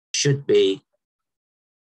should be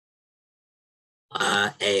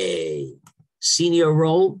a senior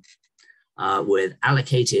role with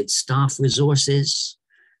allocated staff resources.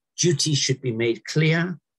 Duties should be made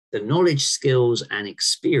clear. The knowledge, skills, and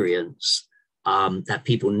experience that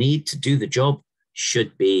people need to do the job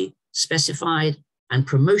should be specified, and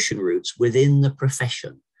promotion routes within the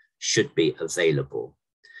profession should be available.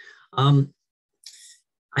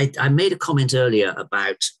 I made a comment earlier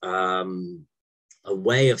about a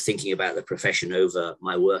way of thinking about the profession over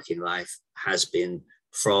my working life has been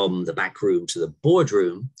from the back room to the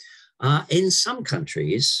boardroom. In some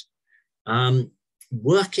countries,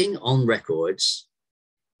 working on records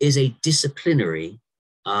is a disciplinary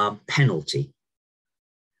penalty,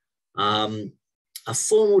 a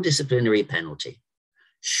formal disciplinary penalty,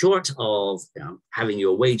 short of having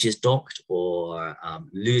your wages docked or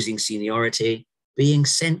losing seniority, being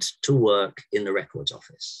sent to work in the records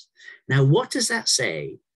office. Now, what does that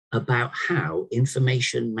say about how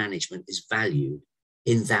information management is valued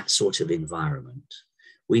in that sort of environment?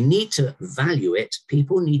 We need to value it.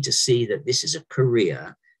 People need to see that this is a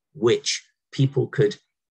career which people could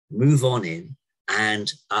move on in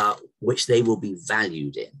and which they will be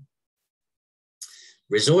valued in.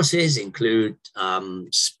 Resources include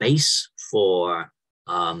space for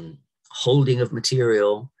holding of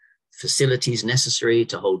material, facilities necessary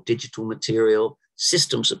to hold digital material,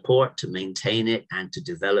 system support to maintain it and to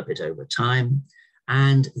develop it over time,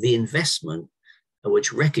 and the investment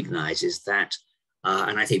which recognizes that,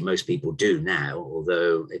 and I think most people do now,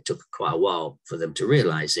 although it took quite a while for them to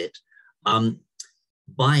realize it,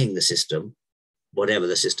 buying the system, whatever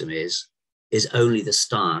the system is only the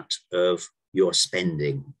start of your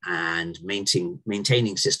spending, and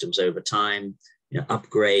maintaining systems over time,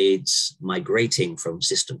 upgrades, migrating from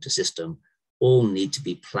system to system, all need to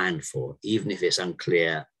be planned for, even if it's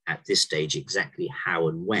unclear at this stage exactly how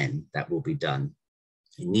and when that will be done.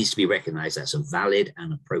 It needs to be recognized as a valid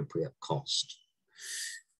and appropriate cost.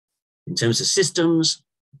 In terms of systems,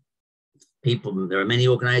 there are many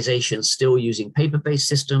organizations still using paper-based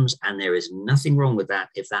systems, and there is nothing wrong with that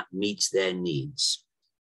if that meets their needs.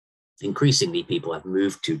 Increasingly, people have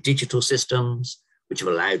moved to digital systems, which have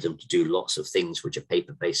allowed them to do lots of things which a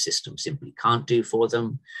paper-based system simply can't do for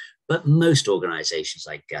them. But most organizations,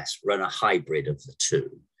 I guess, run a hybrid of the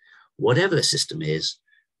two. Whatever the system is,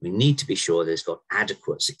 we need to be sure that it's got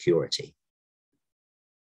adequate security.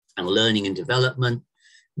 And learning and development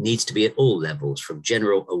needs to be at all levels, from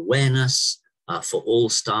general awareness for all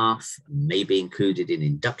staff, maybe included in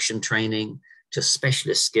induction training, to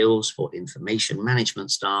specialist skills for information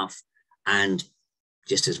management staff, and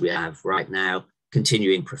just as we have right now,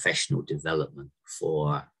 continuing professional development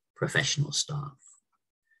for professional staff.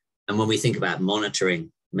 And when we think about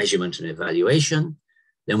monitoring, measurement, and evaluation,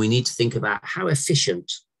 then we need to think about how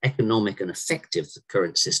efficient, economic, and effective the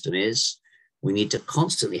current system is. We need to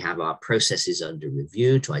constantly have our processes under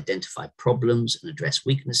review to identify problems and address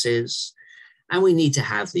weaknesses. And we need to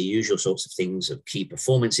have the usual sorts of things of key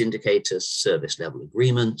performance indicators, service level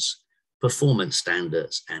agreements, performance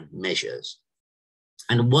standards, and measures.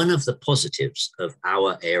 And one of the positives of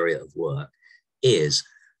our area of work is,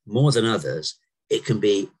 more than others, it can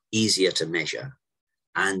be easier to measure.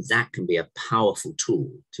 And that can be a powerful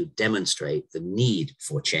tool to demonstrate the need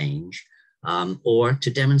for change, or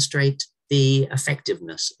to demonstrate the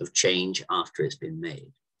effectiveness of change after it's been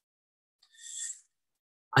made.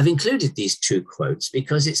 I've included these two quotes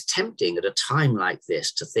because it's tempting at a time like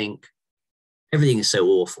this to think everything is so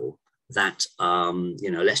awful that,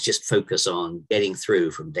 let's just focus on getting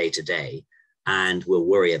through from day to day, and we'll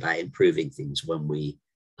worry about improving things when we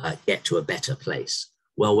get to a better place.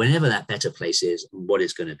 Well, whenever that better place is and what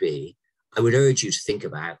it's going to be, I would urge you to think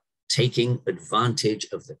about taking advantage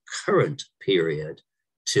of the current period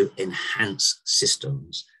to enhance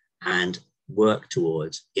systems and work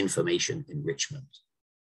towards information enrichment.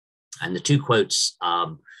 And the two quotes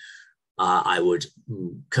I would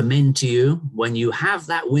commend to you: when you have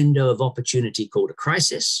that window of opportunity called a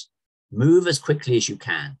crisis, move as quickly as you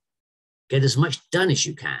can, get as much done as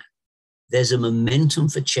you can. There's a momentum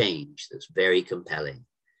for change that's very compelling.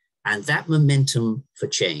 And that momentum for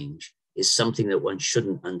change is something that one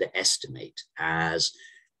shouldn't underestimate as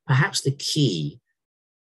perhaps the key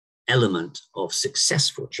element of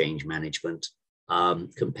successful change management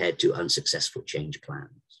compared to unsuccessful change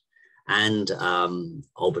plans. And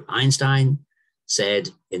Albert Einstein said,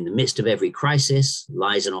 in the midst of every crisis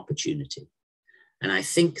lies an opportunity. And I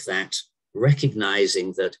think that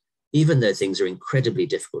recognizing that even though things are incredibly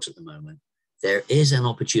difficult at the moment, there is an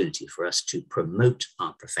opportunity for us to promote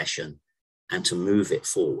our profession and to move it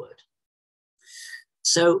forward.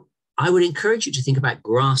 So I would encourage you to think about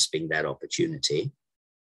grasping that opportunity.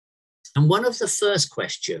 And one of the first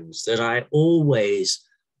questions that I always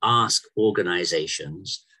ask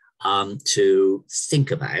organizations to think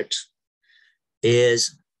about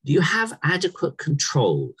is, do you have adequate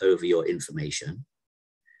control over your information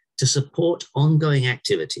to support ongoing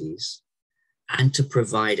activities and to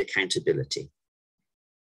provide accountability?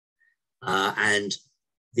 And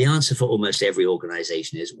the answer for almost every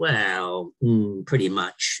organization is, well, pretty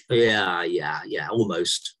much. Yeah,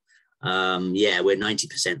 almost. Yeah, we're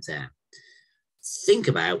 90% there. Think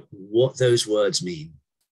about what those words mean.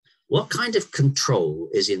 What kind of control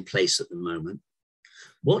is in place at the moment?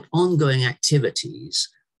 What ongoing activities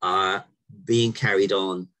are being carried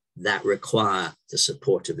on that require the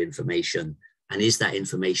support of information? And is that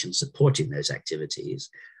information supporting those activities?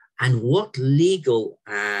 And what legal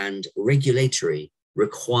and regulatory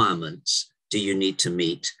requirements do you need to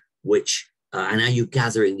meet, and are you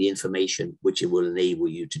gathering the information which will enable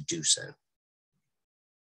you to do so?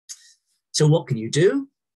 So what can you do?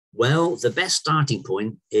 Well, the best starting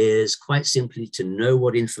point is quite simply to know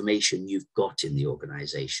what information you've got in the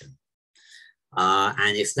organization.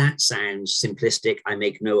 And if that sounds simplistic, I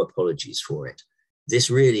make no apologies for it. This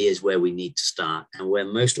really is where we need to start, and where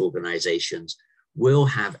most organizations will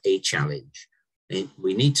have a challenge.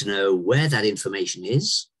 We need to know where that information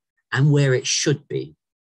is and where it should be,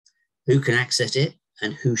 who can access it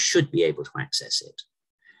and who should be able to access it,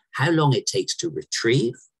 how long it takes to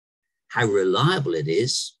retrieve, how reliable it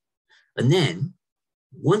is. And then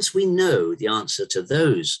once we know the answer to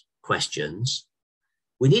those questions,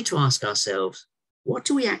 we need to ask ourselves, what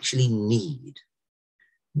do we actually need?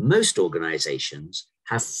 Most organizations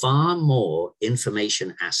have far more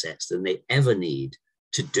information assets than they ever need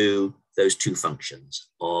to do those two functions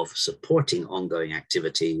of supporting ongoing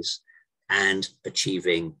activities and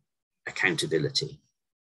achieving accountability.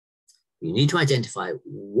 You need to identify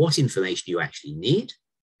what information you actually need,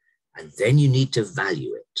 and then you need to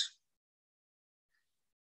value it.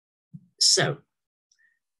 So,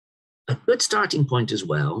 a good starting point as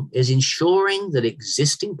well is ensuring that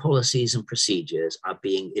existing policies and procedures are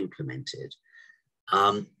being implemented.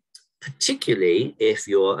 Particularly if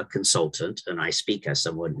you're a consultant, and I speak as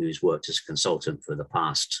someone who's worked as a consultant for the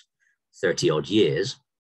past 30 odd years,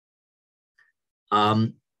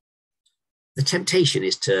 the temptation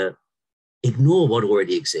is to ignore what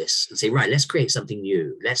already exists and say, right, let's create something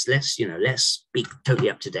new. Let's be totally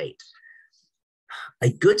up to date. A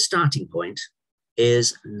good starting point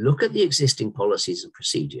is look at the existing policies and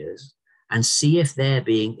procedures and see if they're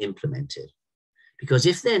being implemented. Because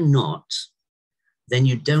if they're not, then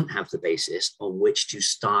you don't have the basis on which to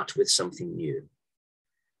start with something new.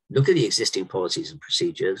 Look at the existing policies and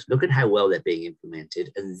procedures, look at how well they're being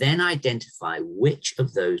implemented, and then identify which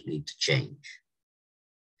of those need to change.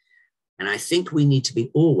 And I think we need to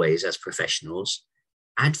be always, as professionals,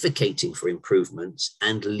 advocating for improvements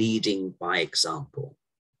and leading by example.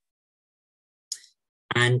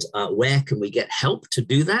 And where can we get help to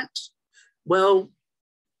do that? Well,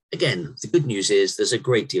 again, the good news is there's a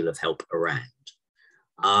great deal of help around.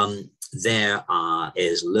 There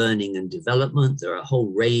is learning and development. There are a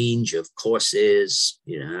whole range of courses.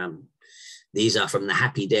 These are from the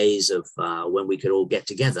happy days of when we could all get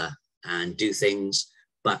together and do things.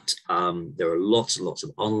 But there are lots and lots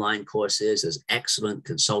of online courses. There's excellent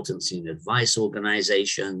consultancy and advice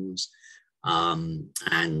organizations. Here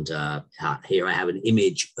I have an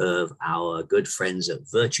image of our good friends at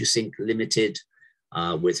VirtueSync Limited,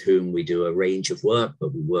 with whom we do a range of work,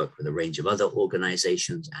 but we work with a range of other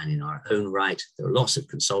organizations and in our own right. There are lots of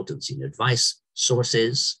consultancy and advice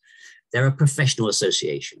sources. There are professional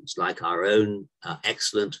associations like our own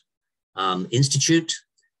excellent institute.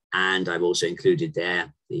 And I've also included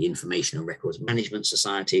there the Information and Records Management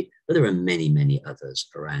Society, but there are many, many others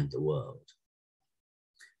around the world.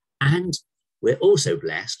 And we're also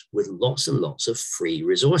blessed with lots and lots of free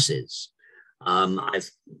resources. I've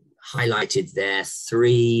highlighted there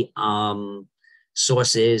 3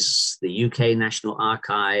 sources: the UK National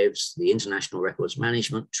Archives, the International Records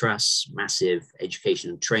Management Trust, massive education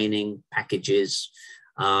and training packages,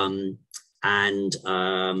 and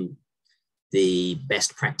the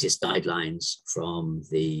best practice guidelines from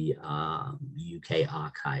the UK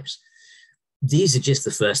archives. These are just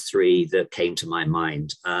the first 3 that came to my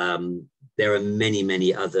mind. There are many,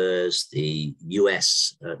 many others: the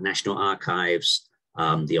US National Archives,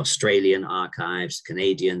 the Australian archives,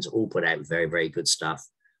 Canadians, all put out very, very good stuff.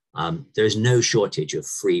 There's no shortage of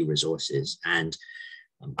free resources. And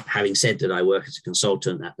having said that, I work as a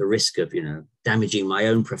consultant, at the risk of damaging my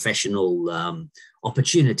own professional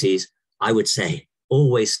opportunities, I would say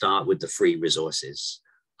always start with the free resources.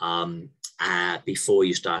 before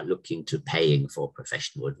you start looking to paying for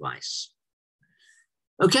professional advice.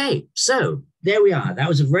 Okay, so there we are. That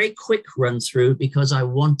was a very quick run through because I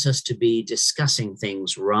want us to be discussing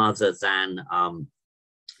things rather than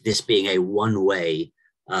this being a one-way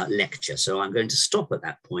lecture. So I'm going to stop at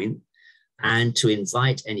that point and to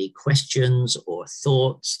invite any questions or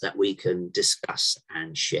thoughts that we can discuss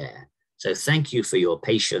and share. So thank you for your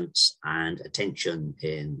patience and attention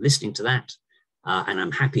in listening to that. And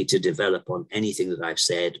I'm happy to develop on anything that I've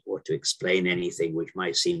said or to explain anything which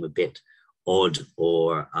might seem a bit odd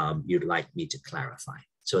or you'd like me to clarify.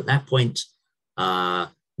 So at that point,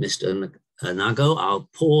 Mr. Nago, I'll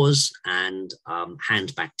pause and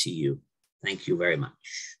hand back to you. Thank you very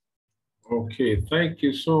much. Okay, thank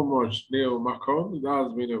you so much, Neil Malcolm. That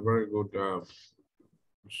has been a very good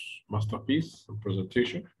masterpiece and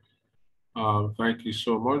presentation. Thank you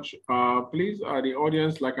so much. Please, the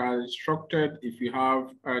audience, like I instructed, if you have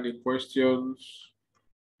any questions,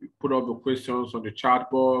 put up the questions on the chat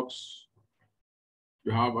box.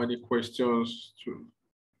 If you have any questions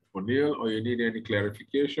for Neil or you need any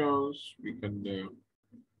clarifications, we can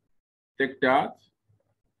take that.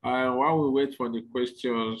 And while we wait for the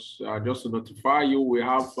questions, just to notify you, we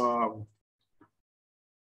have our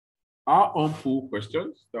own pool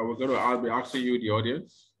questions that I'll be asking you, the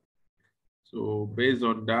audience. So based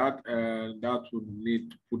on that, that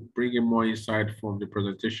would bring in more insight from the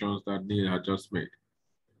presentations that Neil had just made.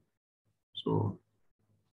 So.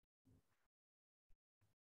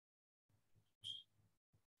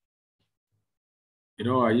 You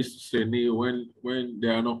know, I used to say, Neil, when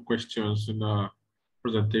there are no questions in a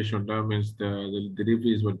presentation, that means the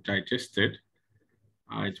deliveries were digested.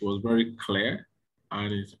 It was very clear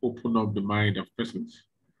and it's opened up the mind of persons.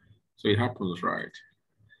 So it happens, right?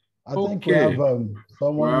 I think we have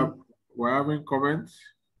someone. We're having comments.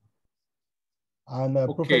 And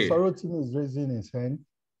Professor Rotimi is raising his hand.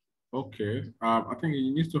 Okay. I think he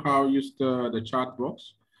needs to use the chat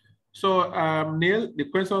box. So, Neil, the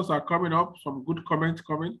questions are coming up, some good comments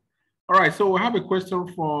coming. All right, so we have a question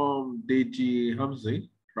from Deji Hamzi,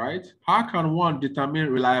 right? How can one determine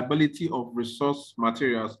reliability of resource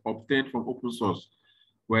materials obtained from open source?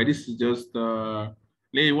 Where this is just, Neil,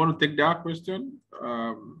 you want to take that question?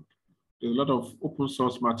 There's a lot of open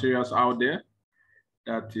source materials out there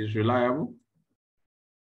that is reliable.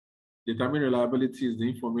 Determine reliability is the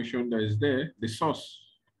information that is there, the source.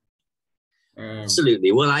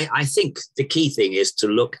 Absolutely. Well, I think the key thing is to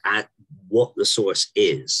look at what the source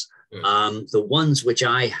is. The ones which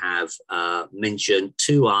I have mentioned,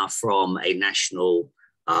 two are from a national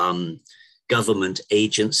government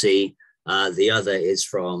agency. The other is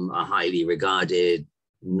from a highly regarded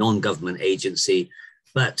non-government agency.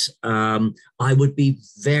 But I would be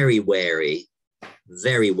very wary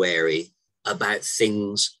about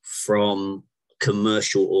things from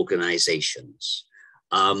commercial organizations.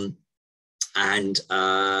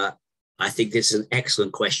 I think this is an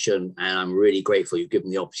excellent question, and I'm really grateful you've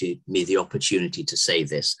given me the opportunity to say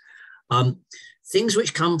this. Things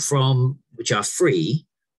which are free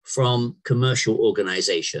from commercial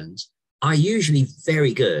organizations are usually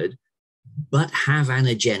very good, but have an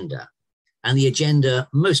agenda. And the agenda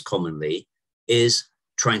most commonly is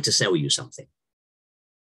trying to sell you something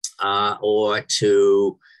or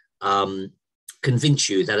to convince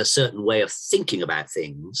you that a certain way of thinking about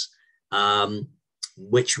things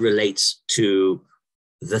which relates to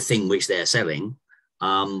the thing which they're selling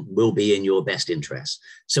will be in your best interest.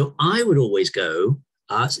 So I would always go,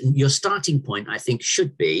 your starting point, I think,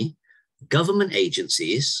 should be government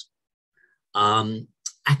agencies,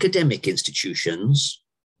 academic institutions,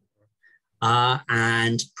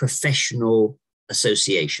 and professional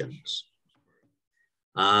associations.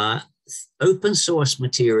 Open source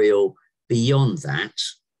material beyond that,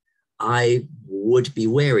 I would be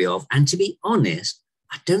wary of. And to be honest,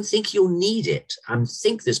 I don't think you'll need it. I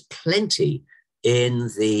think there's plenty in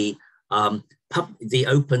the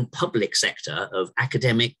open public sector of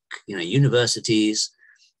academic, universities,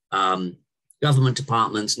 government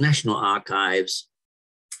departments, national archives,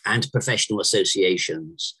 and professional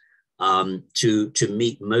associations to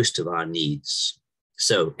meet most of our needs.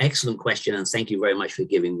 So excellent question, and thank you very much for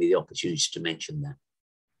giving me the opportunity to mention that.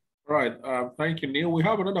 Right, thank you, Neil. We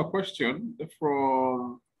have another question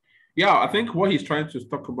from, I think what he's trying to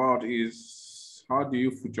talk about is how do you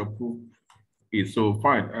future-proof it? So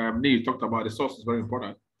fine, Neil, you talked about the source is very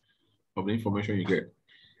important of the information you get.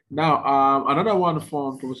 Now, another one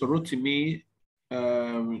from Professor Rotimi,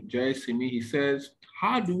 Jaisimi, he says,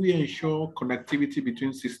 how do we ensure connectivity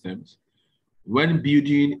between systems when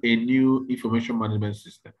building a new information management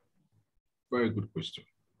system? Very good question.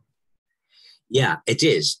 Yeah, it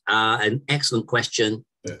is an excellent question.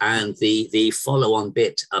 Yeah. And the follow-on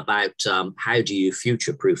bit about how do you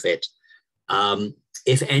future-proof it?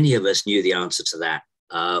 If any of us knew the answer to that,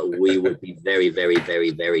 we would be very, very,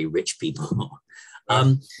 very, very rich people.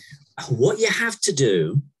 What you have to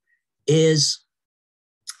do is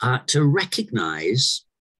to recognize.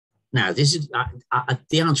 Now, this is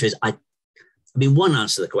the answer is I mean, one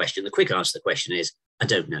answer to the question. The quick answer to the question is I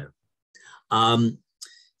don't know.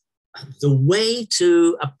 The way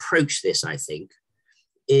to approach this, I think,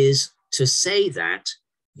 is to say that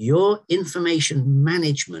your information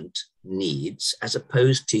management needs, as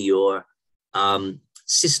opposed to your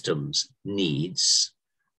systems needs,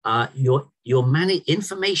 your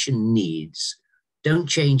information needs don't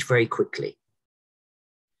change very quickly.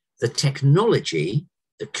 The technology,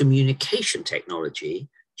 the communication technology,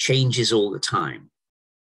 changes all the time.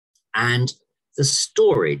 And the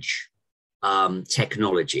storage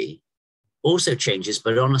technology also changes,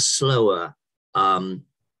 but on a slower time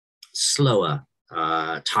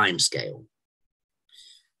scale.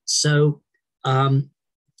 So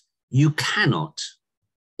you cannot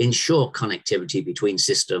ensure connectivity between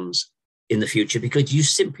systems in the future because you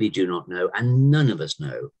simply do not know, and none of us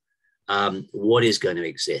know what is going to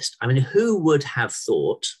exist. I mean, who would have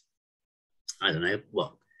thought, I don't know,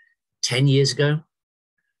 what, 10 years ago,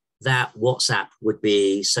 that WhatsApp would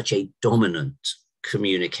be such a dominant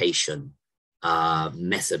communication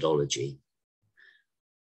methodology?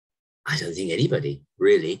 I don't think anybody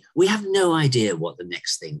really. We have no idea what the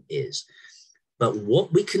next thing is. But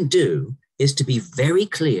what we can do is to be very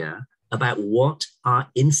clear about what our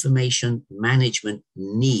information management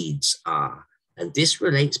needs are. And this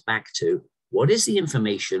relates back to what is the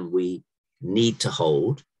information we need to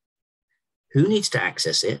hold? Who needs to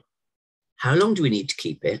access it? How long do we need to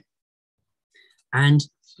keep it? And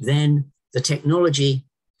then the technology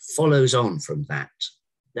follows on from that.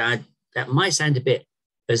 Now, that might sound a bit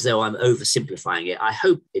as though I'm oversimplifying it. I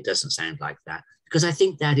hope it doesn't sound like that, because I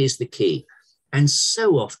think that is the key. And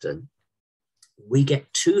so often we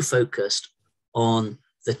get too focused on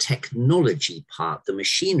the technology part, the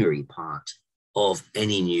machinery part of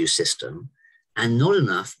any new system, and not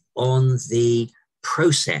enough on the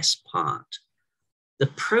process part. The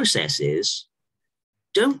processes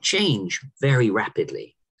don't change very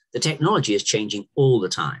rapidly. The technology is changing all the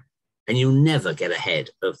time, and you'll never get ahead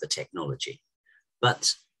of the technology.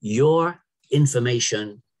 But your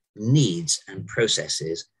information needs and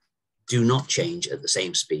processes do not change at the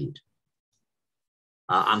same speed.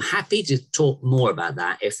 I'm happy to talk more about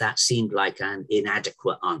that if that seemed like an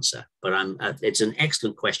inadequate answer, but it's an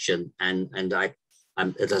excellent question, and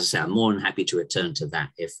as I say, I'm more than happy to return to that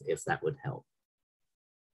if that would help.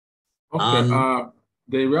 Okay,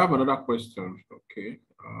 then we have another question. Okay,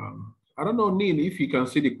 I don't know, Neil, if you can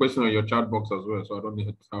see the question on your chat box as well, so I don't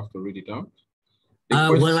have to read it out.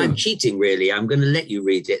 Well, I'm cheating, really. I'm going to let you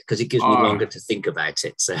read it because it gives me longer to think about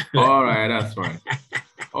it. So. All right, that's fine.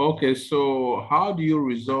 Okay, so how do you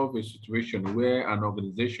resolve a situation where an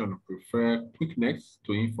organization prefers quickness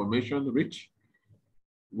to information-rich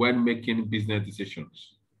when making business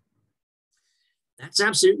decisions? That's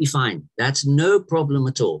absolutely fine. That's no problem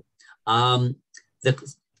at all.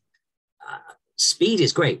 Speed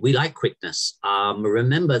is great. We like quickness.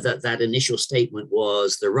 Remember that initial statement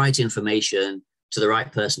was the right information to the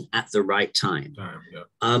right person at the right time.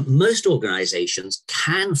 Most organizations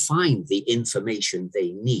can find the information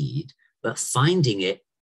they need, but finding it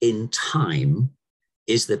in time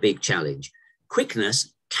is the big challenge.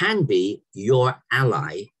 Quickness can be your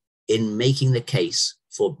ally in making the case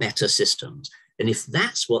for better systems. And if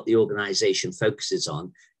that's what the organization focuses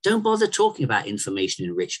on, don't bother talking about information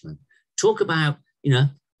enrichment. Talk about,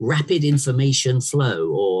 rapid information flow,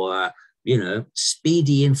 or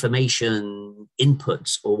speedy information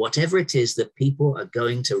inputs, or whatever it is that people are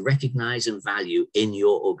going to recognize and value in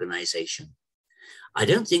your organization. I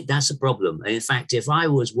don't think that's a problem. In fact, if I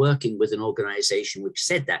was working with an organization which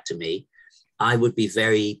said that to me, I would be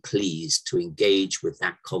very pleased to engage with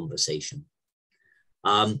that conversation.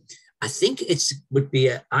 I think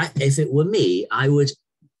if it were me, I would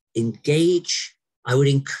encourage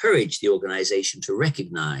the organization to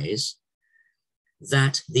recognize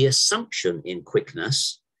that the assumption in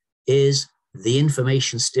quickness is the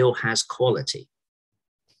information still has quality.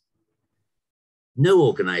 No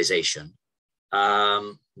organization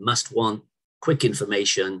must want quick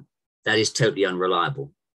information that is totally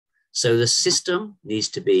unreliable. So the system needs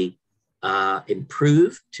to be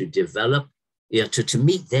improved to develop, to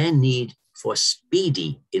meet their need for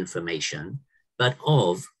speedy information, but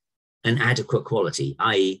of an adequate quality,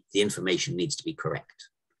 i.e. the information needs to be correct.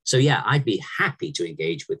 So yeah, I'd be happy to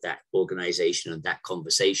engage with that organization and that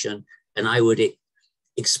conversation. And I would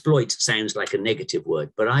exploit sounds like a negative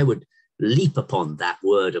word, but I would leap upon that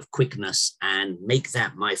word of quickness and make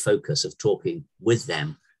that my focus of talking with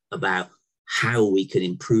them about how we can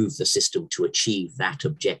improve the system to achieve that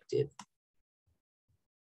objective.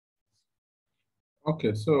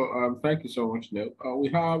 Okay, so thank you so much, Neil. We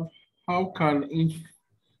have, how can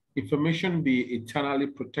information be eternally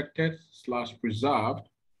protected / preserved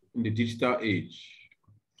in the digital age?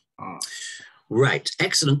 Right,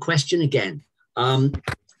 excellent question again.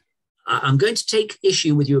 I'm going to take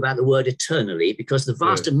issue with you about the word eternally, because the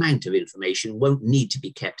vast amount of information won't need to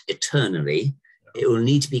be kept eternally. It will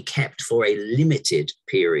need to be kept for a limited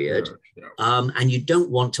period. And you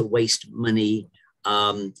don't want to waste money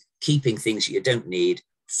keeping things you don't need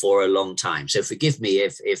for a long time. So forgive me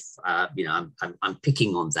if you know, I'm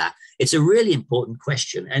picking on that. It's a really important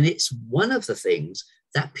question. And it's one of the things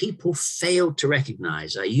that people failed to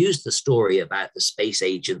recognize. I used the story about the space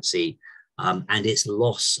agency and its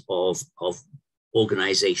loss of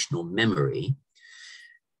organizational memory.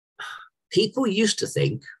 People used to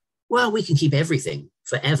think, well, we can keep everything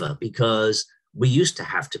forever because we used to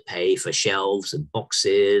have to pay for shelves and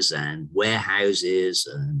boxes and warehouses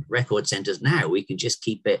and record centers. Now we can just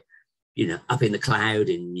keep it, you know, up in the cloud,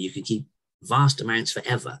 and you can keep vast amounts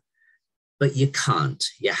forever. But you can't.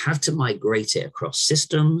 You have to migrate it across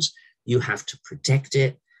systems. You have to protect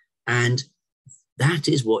it. And that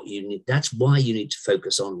is what you need. That's why you need to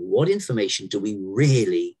focus on what information do we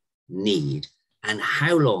really need and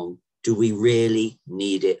how long do we really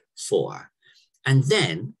need it for? And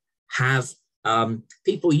then have,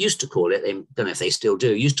 people used to call it, I don't know if they still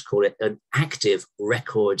do, used to call it an active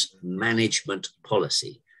records management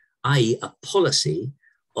policy, i.e. a policy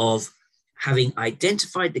of having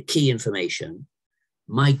identified the key information,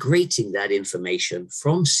 migrating that information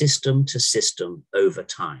from system to system over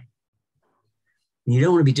time. You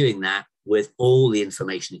don't want to be doing that with all the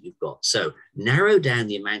information that you've got. So narrow down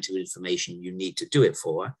the amount of information you need to do it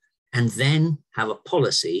for, and then have a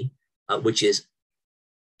policy which is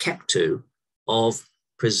kept to of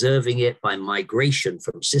preserving it by migration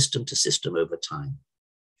from system to system over time.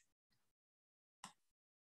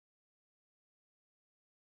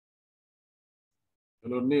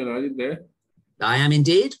 Hello, Neil, are you there? I am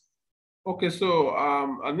indeed. Okay, so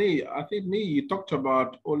Neil, I think Neil, you talked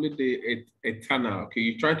about only the eternal. Okay,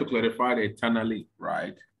 you tried to clarify the eternally,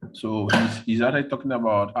 right? So he's actually talking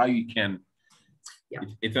about how you can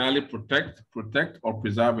eternally protect or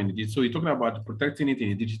preserve in the digital. So you're talking about protecting it in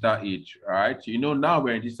the digital age, right? You know, now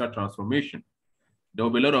we're in digital transformation. There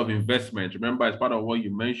will be a lot of investment. Remember, as part of what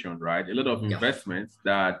you mentioned, right? A lot of investments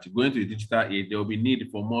that going to the digital age, there will be need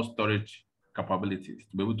for more storage capabilities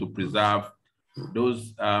to be able to preserve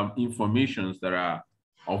those informations that are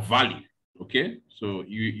of value. Okay, so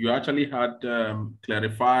you actually had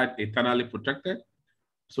clarified eternally protected.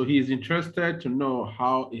 So he is interested to know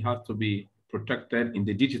how it has to be protected in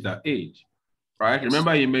the digital age, right? Yes.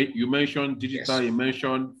 Remember, you mentioned digital, you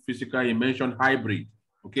mentioned physical, you mentioned hybrid.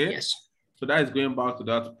 Okay. Yes. So that is going back to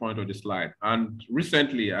that point of the slide. And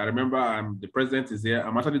recently, I remember the president is here.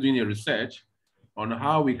 I'm actually doing a research on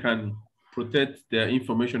how we can protect the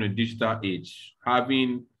information in digital age,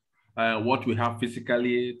 having what we have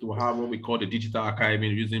physically to have what we call the digital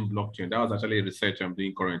archiving using blockchain. That was actually a research I'm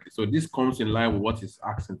doing currently. So this comes in line with what is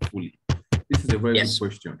asking fully. This is a very good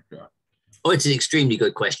question. Yeah. Oh, it's an extremely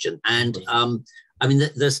good question. And I mean,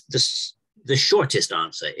 the shortest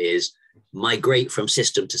answer is migrate from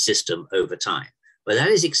system to system over time. But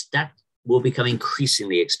that will become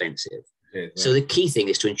increasingly expensive. So the key thing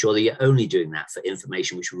is to ensure that you're only doing that for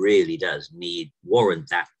information which really does warrant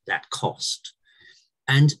that cost.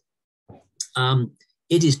 And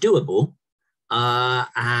it is doable,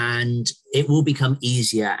 and it will become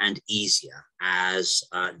easier and easier as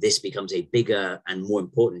this becomes a bigger and more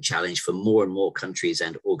important challenge for more and more countries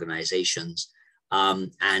and organizations.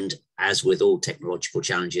 And as with all technological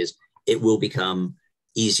challenges, it will become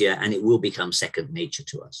easier and it will become second nature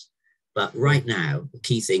to us. But right now, the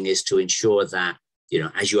key thing is to ensure that, you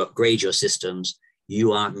know, as you upgrade your systems,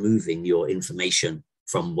 you are moving your information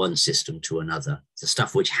from one system to another, the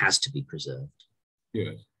stuff which has to be preserved.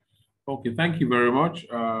 Yes. Okay, thank you very much.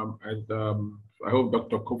 I hope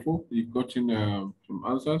Dr. Kofo, you've gotten some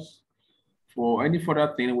answers. For any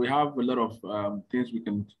further thing, we have a lot of things we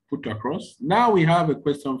can put across. Now we have a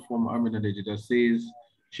question from Amina Deji that says,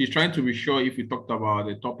 she's trying to be sure if we talked about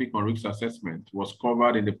the topic on risk assessment was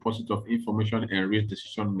covered in the process of information-enriched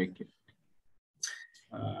decision making.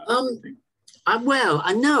 Well,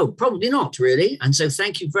 I know, probably not really. And so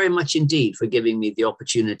thank you very much indeed for giving me the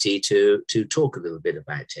opportunity to talk a little bit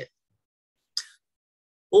about it.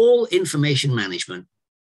 All information management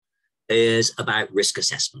is about risk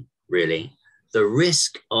assessment, really. The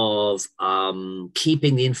risk of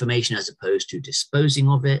keeping the information as opposed to disposing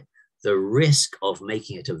of it, the risk of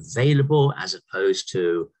making it available as opposed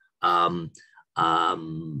to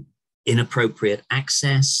inappropriate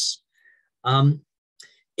access.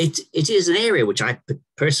 It is an area which I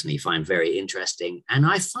personally find very interesting, and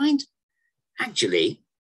I find actually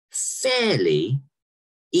fairly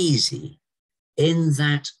easy in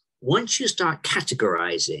that once you start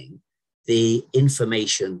categorizing the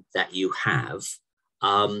information that you have,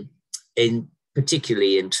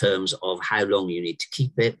 particularly in terms of how long you need to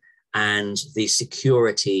keep it and the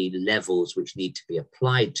security levels which need to be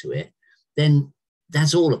applied to it, then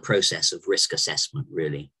that's all a process of risk assessment,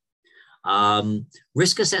 really.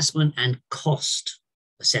 Risk assessment and cost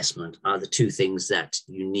assessment are the two things that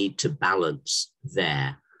you need to balance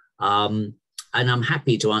there. And I'm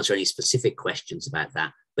happy to answer any specific questions about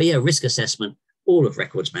that. But yeah, risk assessment, all of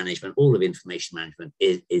records management, all of information management,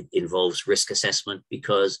 it involves risk assessment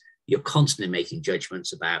because you're constantly making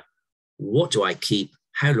judgments about what do I keep,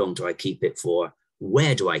 how long do I keep it for,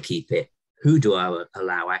 where do I keep it, who do I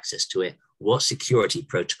allow access to it, what security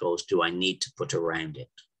protocols do I need to put around it.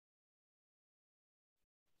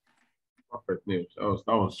 Perfect news. That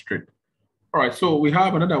was straight. All right, so we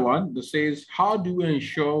have another one that says, how do we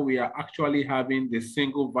ensure we are actually having the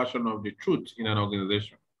single version of the truth in an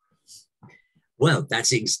organization? Well,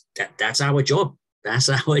 that's our job. That's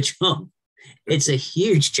our job. It's a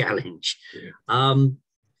huge challenge. Yeah.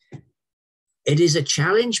 It is a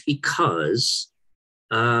challenge because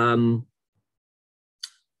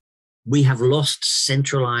we have lost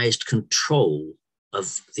centralized control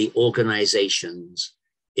of the organization's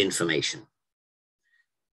information.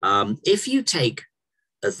 If you take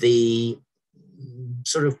the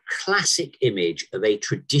sort of classic image of a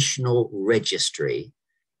traditional registry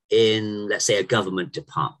in, let's say, a government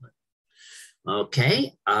department,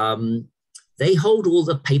 okay, they hold all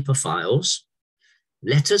the paper files,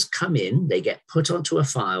 letters come in, they get put onto a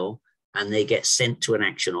file, and they get sent to an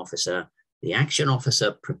action officer. The action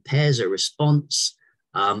officer prepares a response,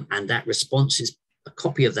 and that response is, a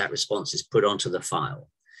copy of that response is put onto the file.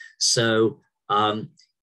 So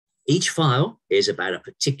each file is about a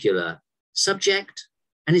particular subject,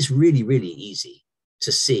 and it's really, really easy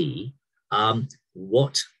to see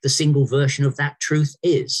what the single version of that truth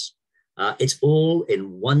is. It's all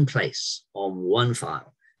in one place on one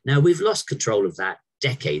file. Now, we've lost control of that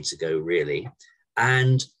decades ago, really.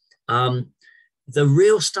 And the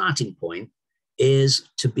real starting point is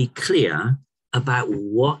to be clear about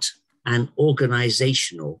what an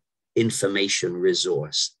organizational information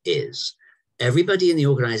resource is. Everybody in the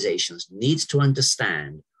organizations needs to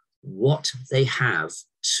understand what they have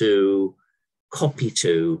to copy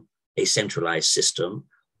to a centralized system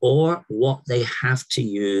or what they have to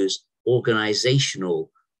use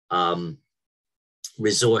organizational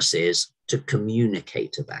resources to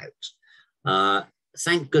communicate about.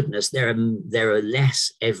 Thank goodness there are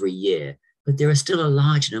less every year, but there are still a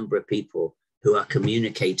large number of people who are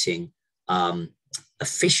communicating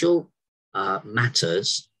official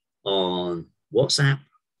matters on WhatsApp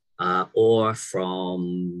or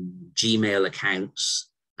from Gmail accounts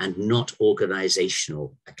and not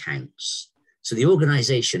organizational accounts. So the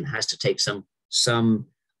organization has to take some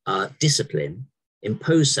discipline,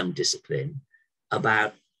 impose some discipline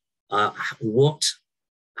about what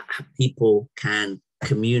people can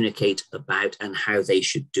communicate about and how they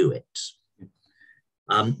should do it.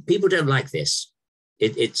 People don't like this.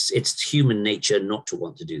 It's human nature not to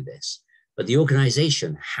want to do this. But the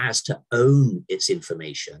organization has to own its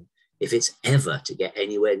information if it's ever to get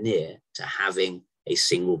anywhere near to having a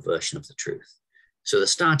single version of the truth. So the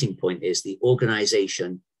starting point is the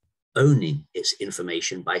organization owning its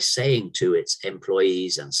information by saying to its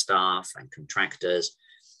employees and staff and contractors,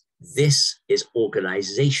 this is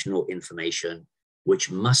organizational information which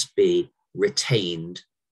must be retained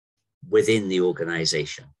within the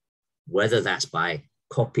organization, whether that's by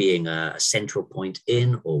copying a central point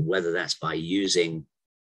in or whether that's by using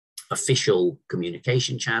official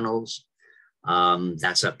communication channels.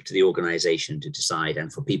 That's up to the organization to decide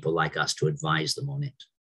and for people like us to advise them on it.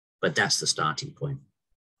 But that's the starting point.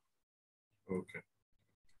 Okay.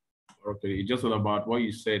 It's just all about what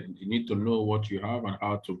you said. You need to know what you have and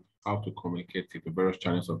how to communicate it, the various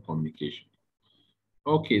channels of communication.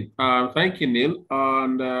 Okay, thank you, Neil.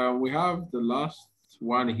 And we have the last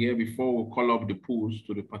one here before we call up the pools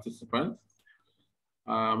to the participants.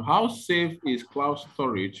 How safe is cloud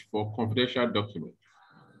storage for confidential documents?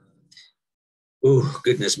 Oh,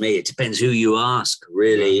 goodness me. It depends who you ask,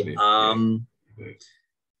 really. Exactly.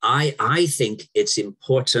 I think it's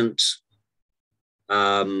important.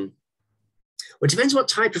 Well, it depends what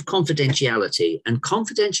type of confidentiality. And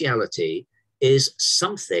confidentiality is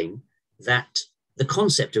something that the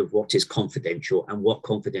concept of what is confidential and what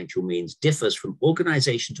confidential means differs from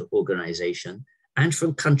organization to organization and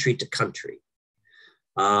from country to country.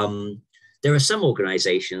 There are some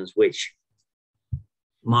organizations which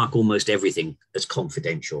mark almost everything as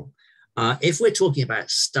confidential. If we're talking about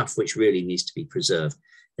stuff which really needs to be preserved,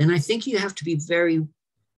 then I think you have to be very,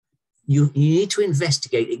 you need to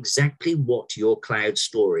investigate exactly what your cloud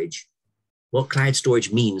storage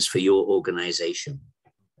means for your organization.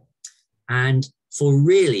 And for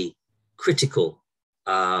really critical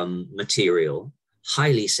material,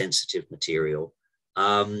 highly sensitive material,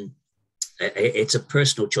 it's a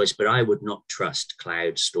personal choice, but I would not trust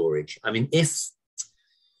cloud storage. I mean,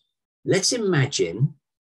 let's imagine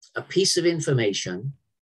a piece of information.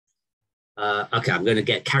 Okay, I'm going to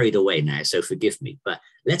get carried away now, so forgive me. But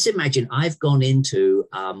let's imagine I've gone into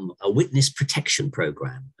a witness protection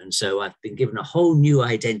program. And so I've been given a whole new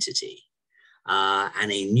identity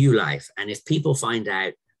and a new life. And if people find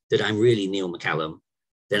out that I'm really Neil McCallum,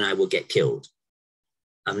 then I will get killed.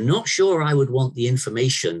 I'm not sure I would want the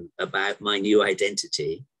information about my new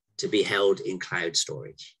identity to be held in cloud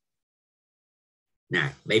storage.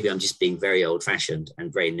 Now, maybe I'm just being very old-fashioned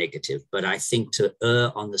and very negative, but I think to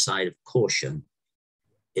err on the side of caution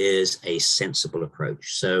is a sensible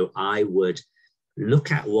approach. So I would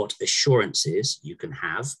look at what assurances you can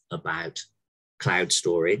have about cloud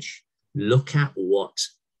storage, look at what,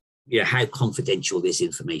 how confidential this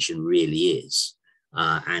information really is,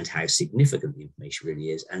 and how significant the information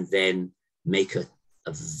really is, and then make a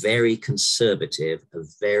very conservative, a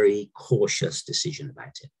very cautious decision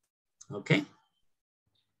about it. Okay?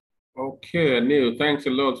 Okay, Neil, thanks a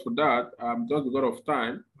lot for that. Just because of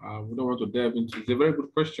time, we don't want to delve into. It's a very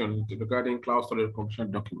good question regarding cloud storage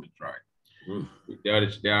confidential documents, right? Mm.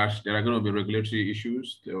 There are going to be regulatory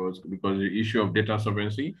issues because the issue of data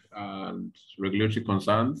sovereignty and regulatory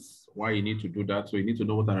concerns. Why you need to do that? So you need to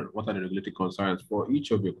know what are the regulatory concerns for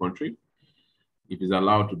each of your country, if it's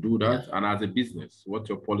allowed to do that, and as a business, what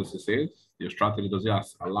your policy says, your strategy, does it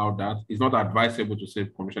allow that? It's not advisable to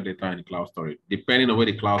save commercial data in the cloud storage, depending on where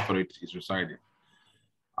the cloud storage is residing.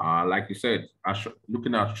 Like you said,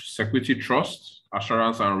 looking at security, trust,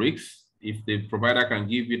 assurance, and risks. If the provider can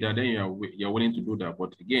give you that, then you're willing to do that.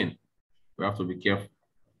 But again, we have to be careful.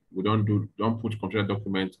 We don't put commercial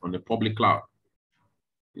documents on the public cloud.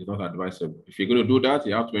 It's not advisable. If you're going to do that,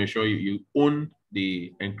 you have to ensure you own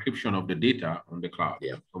the encryption of the data on the cloud,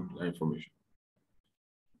 of the information.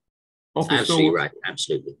 Okay, absolutely right.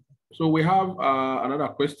 Absolutely. So we have another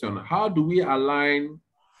question. How do we align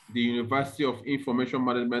the University of Information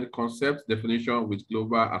Management concept definition with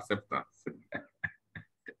global acceptance?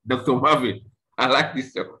 Dr. Marvin, I like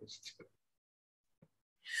this question.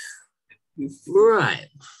 Right.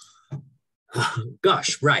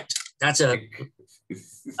 Gosh, right. That's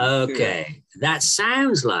okay. That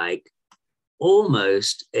sounds like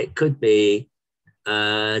almost it could be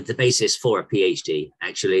the basis for a PhD.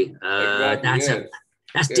 Actually, exactly,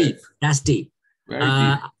 that's deep. That's deep. Very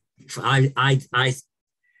deep.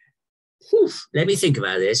 Let me think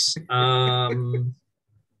about this.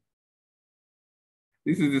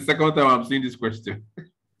 This is the second time I'm seeing this question.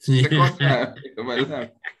 Second time in my life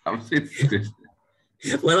I'm seeing this.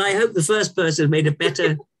 Well, I hope the first person made a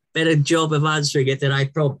better job of answering it than I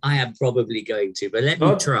am probably going to. But let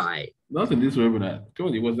me try. Not in this webinar.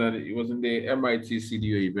 It was in the MIT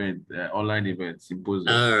CDO event, online event symposium.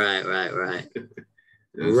 Oh, right.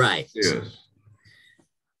 Yes, right. Yes.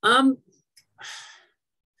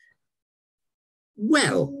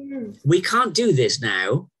 Well, we can't do this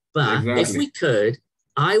now, but if we could,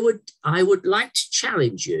 I would like to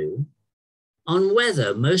challenge you on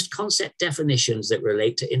whether most concept definitions that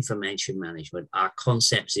relate to information management are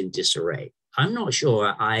concepts in disarray. I'm not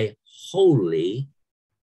sure I wholly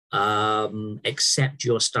accept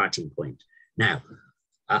your starting point. Now,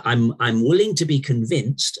 I'm willing to be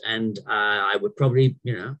convinced, and I would probably,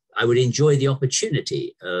 I would enjoy the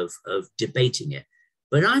opportunity of debating it,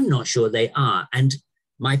 but I'm not sure they are. And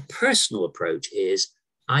my personal approach is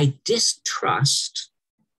I distrust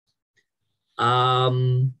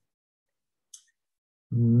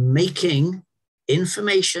making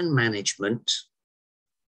information management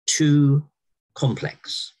too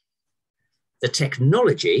complex. The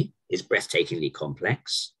technology is breathtakingly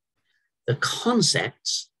complex. The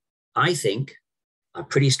concepts, I think, are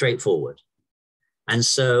pretty straightforward. And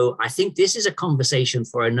so I think this is a conversation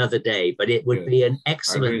for another day, but it would be an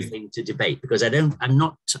excellent thing to debate, because I'm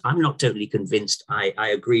not totally convinced I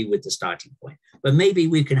agree with the starting point, but maybe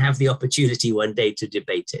we can have the opportunity one day to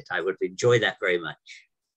debate it. I would enjoy that very much.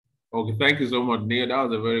 Okay, thank you so much, Neil. That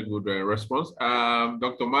was a very good response.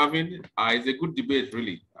 Dr. Marvin, it's a good debate,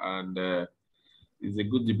 really, and it's a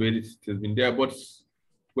good debate. It has been there, but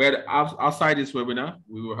outside this webinar,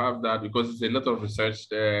 we will have that, because it's a lot of research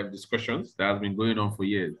discussions that has been going on for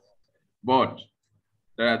years. But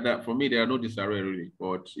that for me, there are no disarray, really,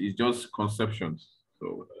 but it's just conceptions.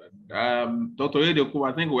 So, Dr. Edeku,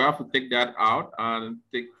 I think we have to take that out and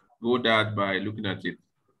go that by looking at it.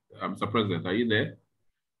 Mr. President, are you there?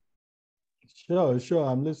 Sure,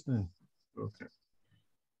 I'm listening. Okay.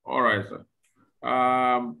 All right, sir.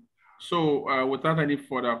 So without any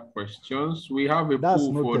further questions, we have a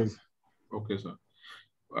pool for. Okay, sir.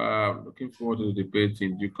 Looking forward to the debate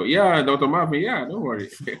in due course. Yeah, Dr. Marvin, yeah, don't worry.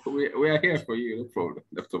 we are here for you, no problem,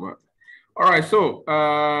 Dr. Marvin. All right, so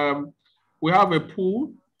we have a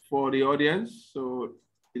pool for the audience, so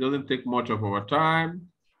it doesn't take much of our time.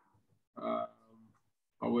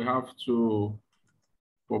 We have to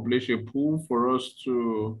publish a pool for us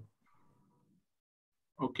to.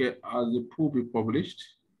 Okay, has the pool be published?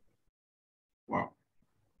 Wow.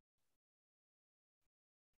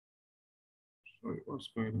 Sorry, what's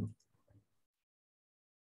going on?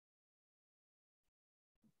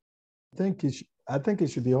 I think it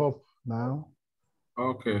should be up now.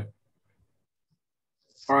 Okay.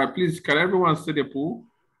 All right, please, can everyone see the pool?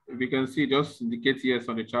 If you can see, just indicate yes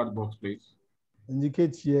on the chat box, please.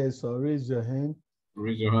 Indicate yes or raise your hand.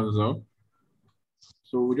 Raise your hands up.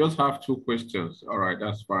 So we just have 2 questions. All right,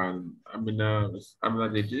 that's fine. Amina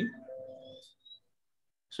Deji.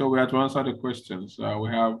 So we have to answer the questions. We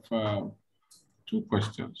have 2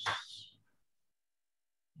 questions.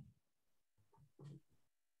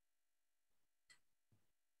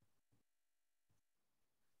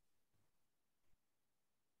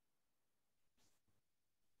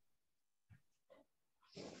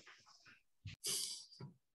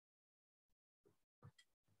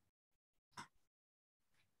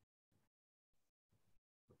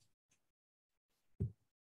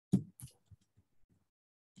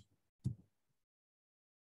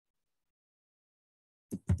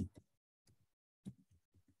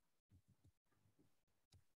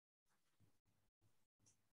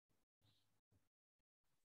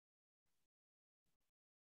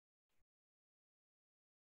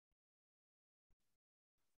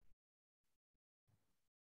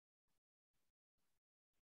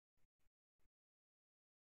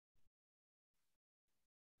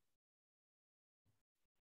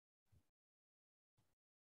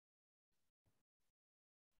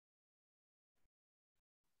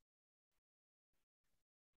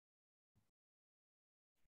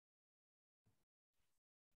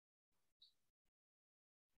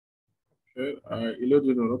 Okay,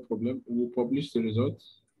 no problem. We'll publish the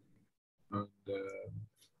results and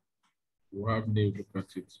we'll have Neil look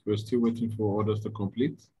at it. We're still waiting for orders to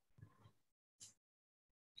complete.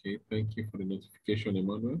 Okay, thank you for the notification,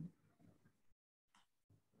 Emmanuel.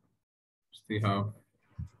 Still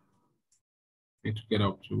need to get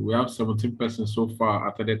up to, we have 17 persons so far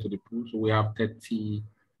attended to the pool, so we have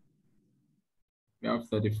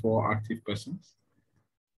 34 active persons.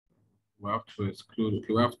 We have to exclude,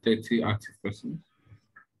 okay, we have 30 active persons.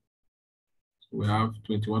 So we have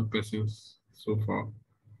 21 persons so far.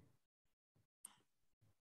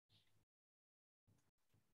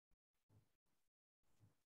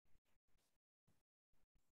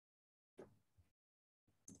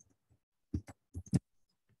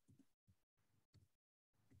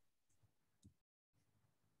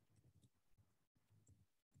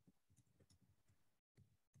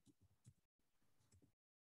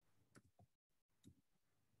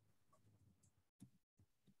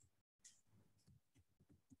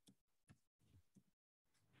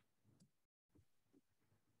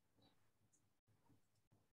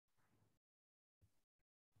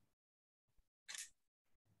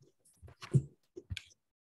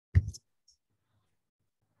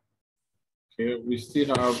 Okay, we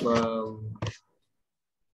still have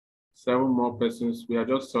 7 more persons. We are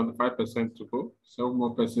just 75% to go. 7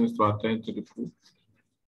 more persons to attend to the pool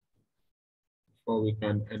before we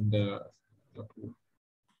can end the pool.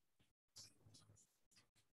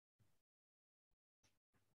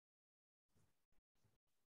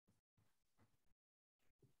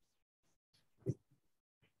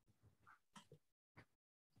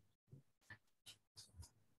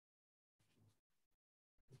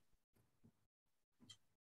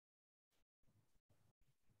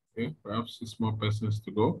 Okay, perhaps 6 more persons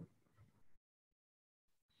to go.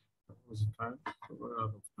 Was it time? We're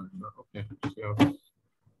out of time now. Okay, so we have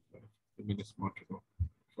 15 minutes more to go.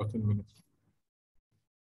 14 minutes.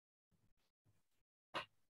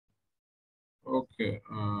 Okay.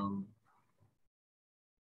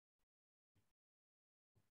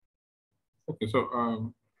 Okay,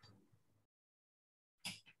 so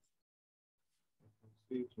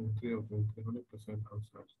 23 of 100%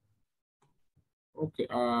 outside. Okay,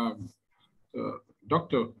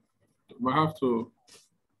 doctor, we have to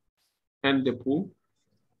end the pool.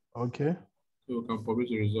 Okay. So we can publish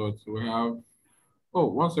the results. We have, oh,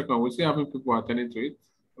 1 second, we still having people attending to it.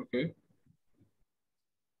 Okay.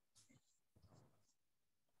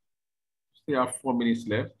 Still have 4 minutes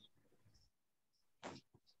left.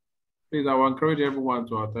 Please, I will encourage everyone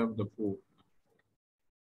to attempt the pool.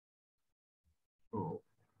 Oh,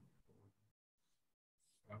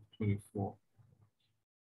 I have 24.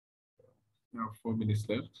 We have 4 minutes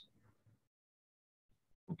left.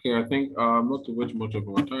 Okay, I think not to waste much of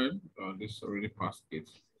our time. This is already past 8.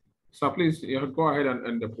 So please, go ahead and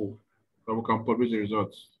end the poll so we can publish the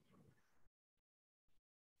results.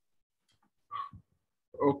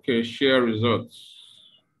 Okay, share results.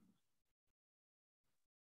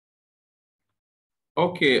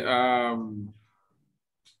 Okay, Mr.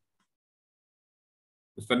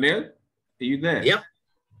 Neil, are you there? Yep.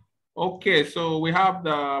 Okay, so we have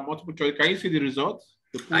the multiple choice. Can you see the results?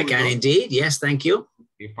 I can indeed. Yes, thank you.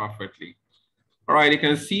 Okay, perfectly. All right, you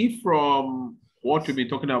can see from what we've been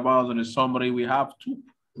talking about in the summary, we have 2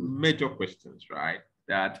 major questions, right,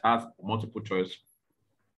 that ask multiple choice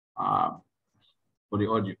for the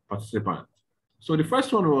audio participant. So the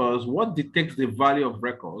first one was, what detects the value of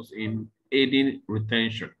records in aiding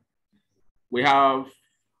retention? We have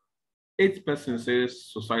 8% says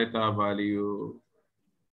societal value,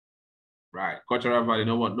 right? Cultural value,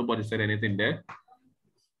 nobody said anything there.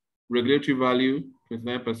 Regulatory value,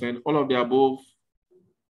 29%. All of the above.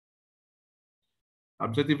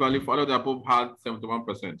 Objective value for all of the above had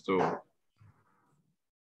 71%. So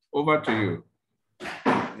over to you.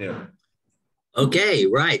 Yeah. Okay,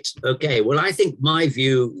 right. Okay. Well, I think my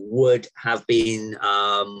view would have been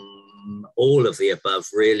all of the above,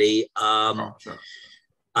 really. Sure.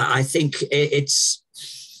 I think it's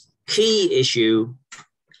key issue.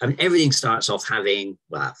 I mean, everything starts off having,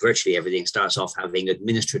 well, virtually everything starts off having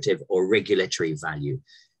administrative or regulatory value.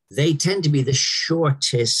 They tend to be the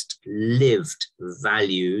shortest lived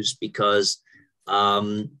values because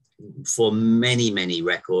for many, many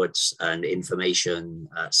records and information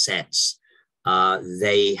sets,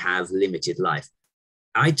 they have limited life.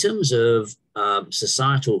 Items of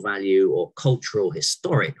societal value or cultural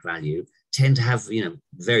historic value tend to have,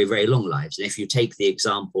 very, very long lives. And if you take the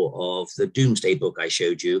example of the Doomsday Book I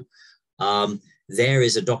showed you, there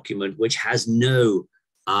is a document which has no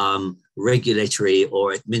regulatory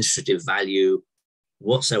or administrative value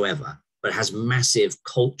whatsoever, but has massive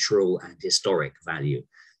cultural and historic value.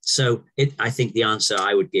 So I think the answer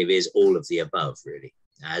I would give is all of the above, really,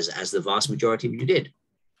 as the vast majority of you did.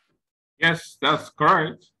 Yes, that's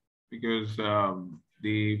correct, because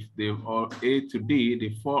the A to D, the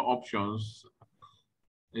 4 options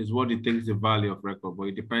is what it takes the value of record, but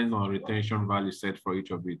it depends on retention value set for each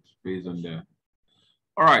of it based on the.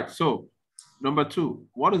 All right, so number 2,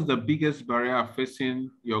 what is the biggest barrier facing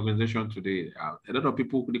your organization today? A lot of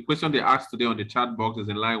people, the question they asked today on the chat box is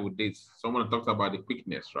in line with this. Someone talks about the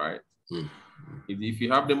quickness, right? If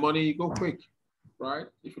you have the money, you go quick, right?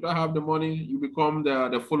 If you don't have the money, you become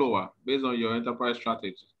the follower based on your enterprise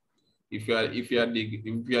strategy. If you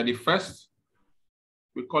are the first,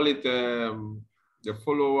 we call it the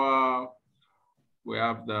follower. We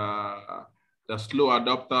have the slow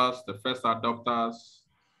adopters, the first adopters.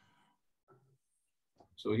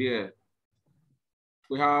 So here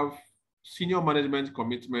we have senior management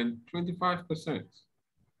commitment, 25%.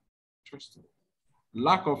 Interesting.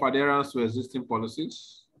 Lack of adherence to existing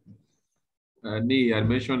policies. Nee had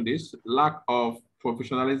mentioned this. Lack of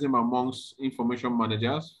professionalism amongst information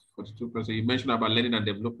managers, 42%. You mentioned about learning and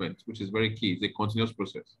development, which is very key. It's a continuous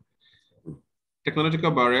process.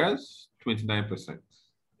 Technological barriers, 29%.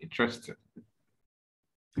 Interesting.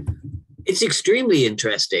 It's extremely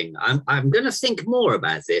interesting. I'm going to think more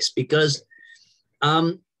about this because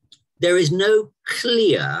there is no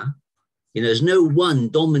clear, there's no one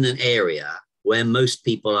dominant area where most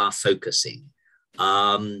people are focusing.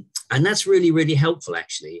 And that's really, really helpful,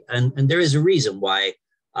 actually. And there is a reason why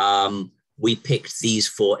we picked these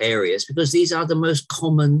 4 areas, because these are the most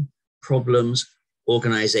common problems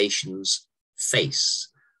organizations face.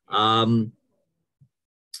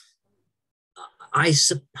 I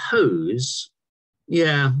suppose,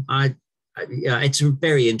 it's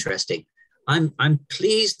very interesting. I'm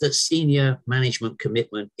pleased that senior management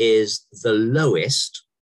commitment is the lowest,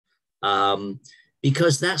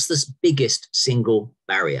 because that's the biggest single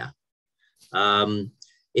barrier.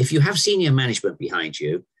 If you have senior management behind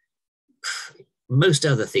you, most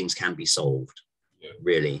other things can be solved,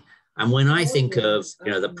 really. And when I think of,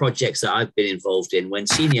 the projects that I've been involved in, when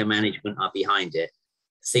senior management are behind it,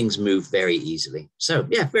 things move very easily. So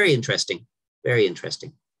yeah, very interesting, very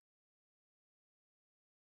interesting.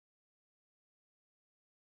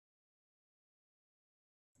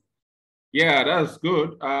 Yeah, that's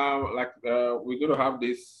good. We're going to have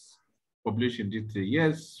this published in detail.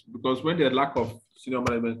 Yes, because when there's lack of senior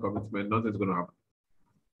management commitment, nothing's going to happen.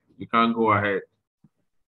 You can't go ahead.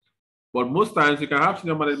 But most times you can have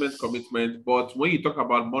senior management commitment, but when you talk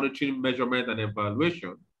about monitoring, measurement, and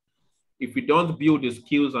evaluation, if you don't build the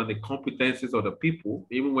skills and the competencies of the people,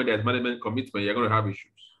 even when there's management commitment, you're going to have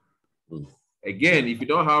issues. Again, if you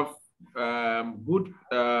don't have good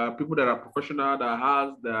people that are professional, that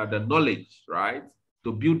has the knowledge, right,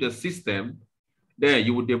 to build the system, then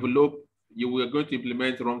you will going to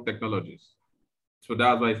implement wrong technologies. So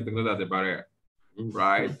that's why technology as a barrier,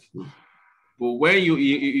 right? But when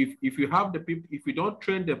if you have the people, if you don't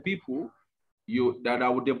train the people, that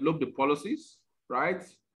will develop the policies, right?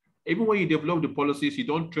 Even when you develop the policies, you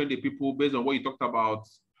don't train the people based on what you talked about,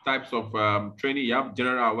 types of training. You have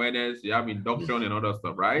general awareness, you have induction and other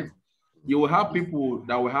stuff, right? You will have people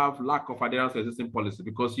that will have lack of adherence to existing policy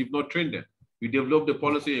because you've not trained them. You develop the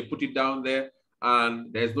policy and put it down there,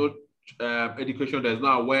 and there's no education, there's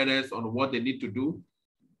no awareness on what they need to do,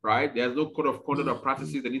 right? There's no code of conduct or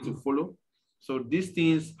practices they need to follow. So these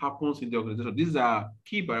things happens in the organization. These are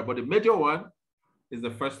key barriers, but the major one is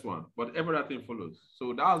the first one, but every other thing follows.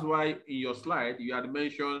 So that's why in your slide, you had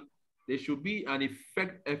mentioned there should be an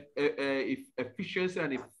efficiency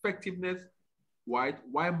and effectiveness while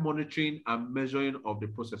monitoring and measuring of the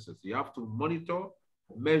processes. You have to monitor,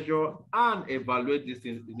 measure, and evaluate these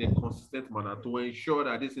things in a consistent manner to ensure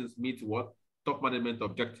that these things meet what top management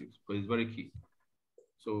objectives, but it's very key.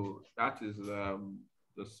 So that is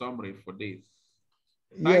the summary for this.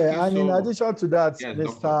 Yeah, and in addition to that, yes,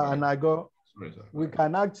 Mr. Anago, we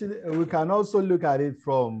can also look at it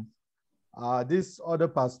from this other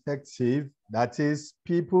perspective, that is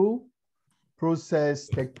people, process,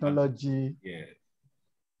 technology, yeah,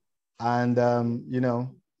 and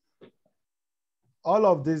all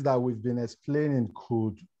of this that we've been explaining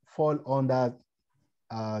could fall under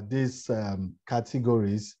these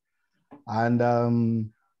categories.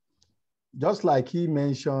 And just like he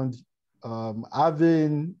mentioned,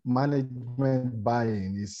 having management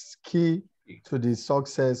buy-in is key to the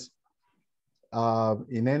success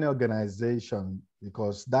in any organization,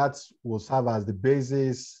 because that will serve as the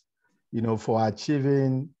basis, for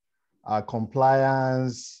achieving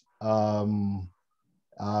compliance,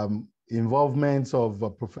 involvement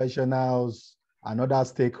of professionals and other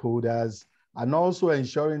stakeholders, and also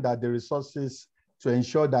ensuring that the resources to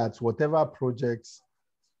ensure that whatever projects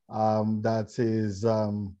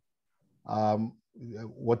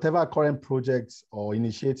whatever current projects or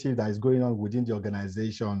initiative that is going on within the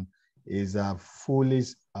organization is fully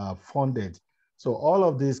funded. So all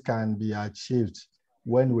of this can be achieved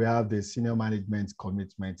when we have the senior management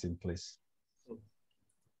commitment in place.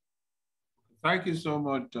 Thank you so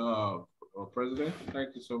much, President.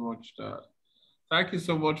 Thank you so much. Thank you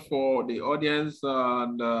so much for the audience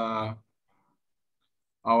and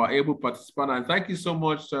our able participant. And thank you so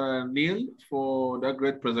much, Neil, for that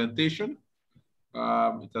great presentation.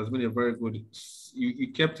 It has been a very good,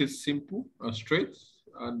 you kept it simple and straight,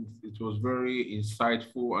 and it was very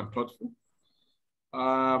insightful and thoughtful.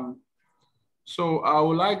 So I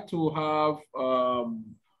would like to have,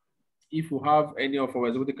 if we have any of our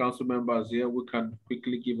executive council members here, we can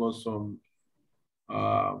quickly give us some,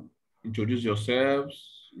 introduce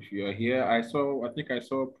yourselves. If you are here, I think I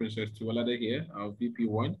saw Princess Tiwalade here, our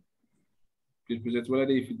VP1. Please, Princess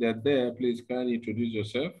Tiwalade, if you're there, please kindly introduce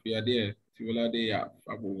yourself. You are there, Tiwalade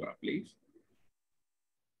Fabuga, please.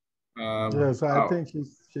 Yes, I think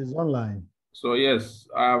she's online. So yes,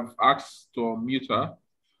 I've asked to unmute her.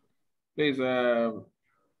 Please,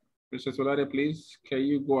 Princess Tiwalade, please, can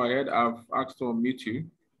you go ahead? I've asked to unmute you.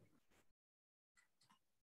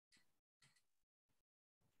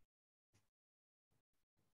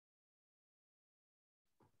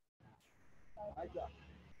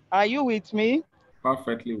 Are you with me?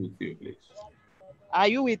 Perfectly with you, please. Are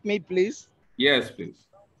you with me, please? Yes, please.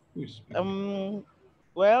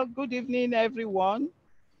 Well, good evening, everyone.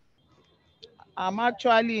 I'm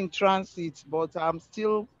actually in transit, but I'm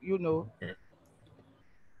still,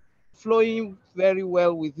 flowing very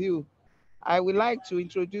well with you. I would like to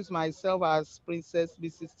introduce myself as Princess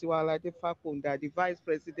Mrs. Tiwalade Fakunda, the Vice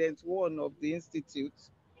President one of the Institute.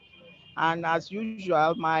 And as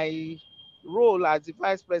usual, my role as the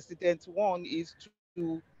Vice President one is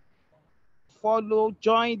to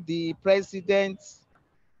join the President,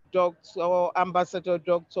 Ambassador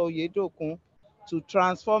Dr. Yedokun, to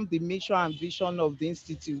transform the mission and vision of the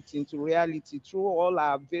Institute into reality through all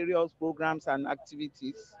our various programs and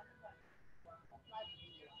activities.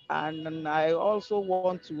 And I also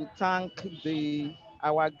want to thank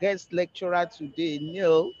our guest lecturer today,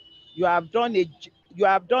 Neil. You have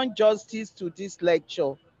done justice to this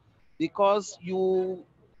lecture because you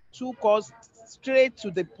took us straight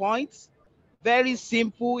to the point, very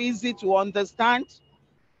simple, easy to understand.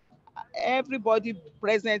 Everybody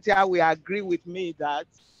present here will agree with me that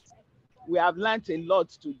we have learned a lot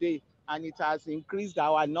today and it has increased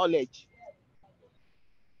our knowledge.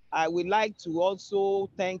 I would like to also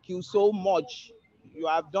thank you so much. You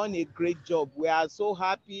have done a great job. We are so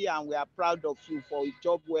happy and we are proud of you for a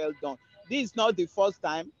job well done. This is not the first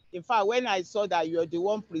time. In fact, when I saw that you're the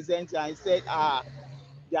one presenting, I said,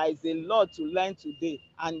 there is a lot to learn today.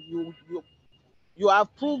 And you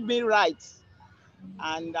have proved me right.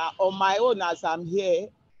 And on my own, as I'm here,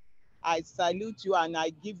 I salute you and I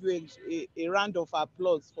give you a round of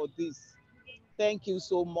applause for this. Thank you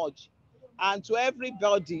so much. And to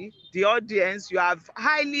everybody, the audience, you have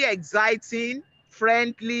highly exciting,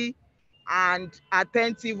 friendly, and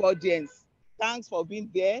attentive audience. Thanks for being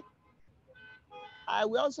there. I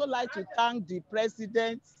would also like to thank the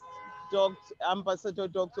President, Ambassador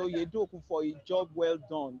Dr. Yedoku, for a job well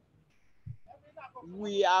done.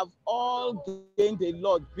 We have all gained a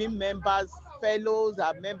lot, being members, fellows,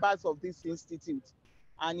 and members of this institute.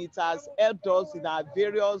 And it has helped us in our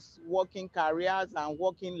various working careers and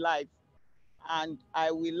working life. And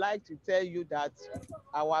I would like to tell you that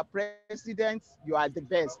our president, you are the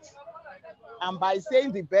best. And by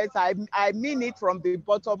saying the best, I mean it from the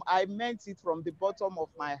bottom. I meant it from the bottom of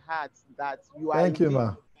my heart that you are the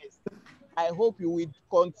best. I hope you will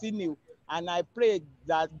continue. And I pray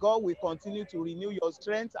that God will continue to renew your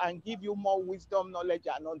strength and give you more wisdom, knowledge,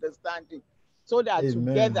 and understanding so that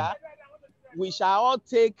together we shall all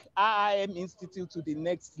take IIM Institute to the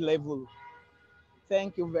next level.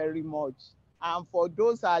 Thank you very much. And for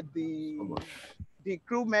those are the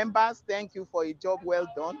crew members, thank you for a job well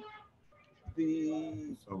done. Thank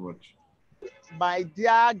you so much. My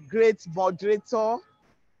dear great moderator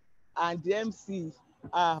and the MC,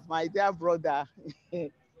 my dear brother,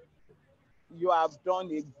 you have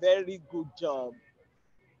done a very good job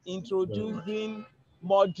introducing,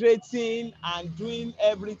 moderating, and doing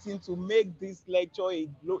everything to make this lecture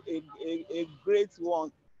a great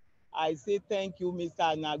one. I say thank you,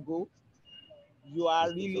 Mr. Anago. You are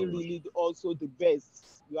really also the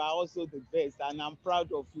best. You are also the best, and I'm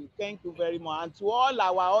proud of you. Thank you very much. And to all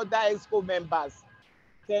our other EXCO members,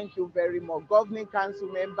 thank you very much. Governing Council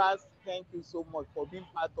members, thank you so much for being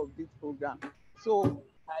part of this program. So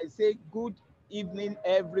I say good evening,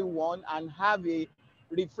 everyone, and have a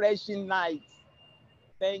refreshing night.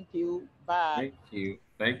 Thank you. Bye. Thank you.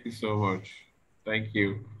 Thank you so much. Thank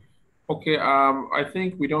you. Okay, I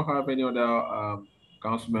think we don't have any other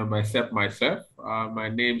council member except myself. My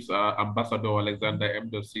name's Ambassador Alexander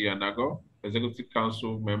M.C. Anago, Executive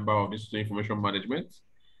Council member of Institute Information Management,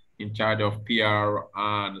 in charge of PR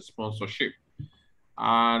and sponsorship.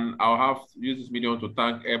 And I'll have to use this medium to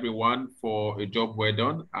thank everyone for a job well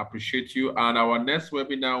done. I appreciate you. And our next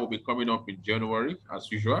webinar will be coming up in January,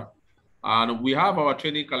 as usual. And we have our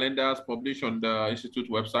training calendars published on the Institute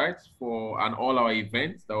website and all our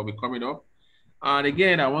events that will be coming up. And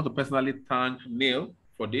again, I want to personally thank Neil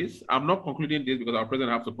for this. I'm not concluding this because our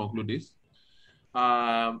president has to conclude this.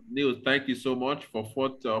 Neil, thank you so much for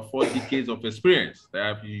 4 decades of experience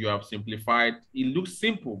that you have simplified. It looks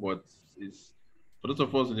simple, but it's, for those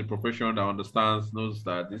of us in the profession that understands, knows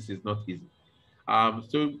that this is not easy.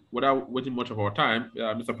 So without waiting much of our time,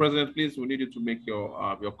 Mr. President, please, we need you to make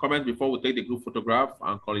your comment before we take the group photograph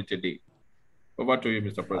and call it a day. Over to you,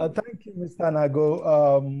 Mr. President. Thank you, Mr.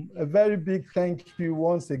 Nago. A very big thank you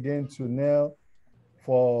once again to Neil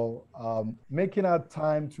for making our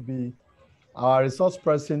time to be our resource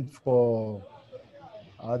person for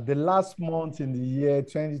the last month in the year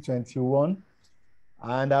 2021.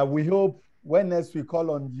 And we hope when next we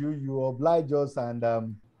call on you, you oblige us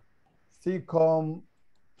and still come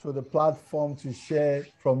to the platform to share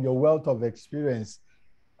from your wealth of experience.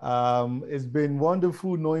 It's been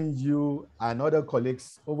wonderful knowing you and other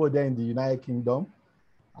colleagues over there in the United Kingdom.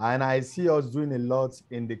 And I see us doing a lot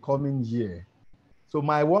in the coming year. So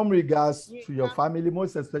my warm regards to your family,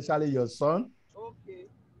 most especially your son. Okay.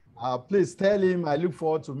 Please tell him I look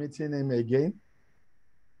forward to meeting him again.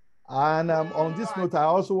 And on this note, I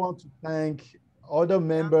also want to thank other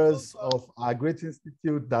members of our great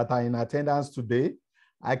institute that are in attendance today.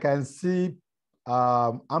 I can see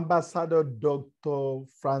Ambassador Dr.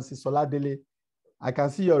 Francis Oladele. I can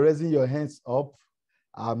see you're raising your hands up.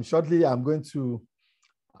 Shortly, I'm going to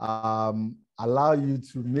allow you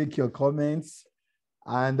to make your comments.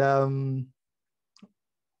 And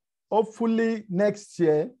hopefully next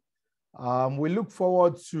year, we look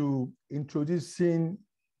forward to introducing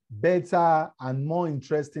better and more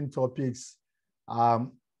interesting topics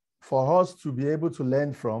for us to be able to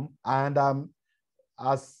learn from. And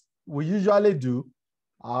as we usually do,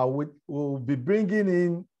 we'll be bringing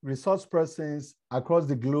in resource persons across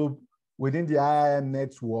the globe within the IIM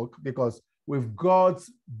network, because we've got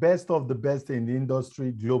best of the best in the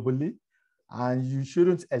industry globally, and you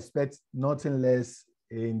shouldn't expect nothing less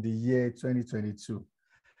in the year 2022.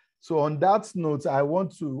 So on that note, I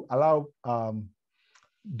want to allow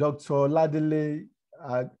Dr. Ladele,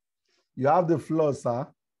 you have the floor, sir.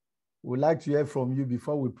 We'd like to hear from you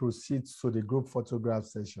before we proceed to the group photograph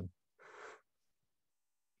session.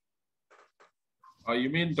 You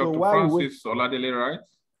mean Dr. Francis Oladele, right?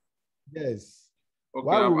 Yes. Okay,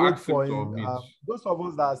 while we wait for him, those of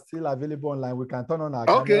us that are still available online, we can turn on our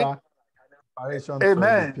camera.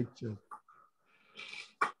 Amen. The picture.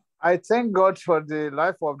 I thank God for the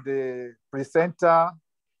life of the presenter.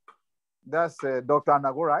 That's Dr.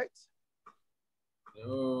 Anago, right?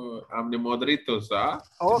 No, I'm the moderator, sir.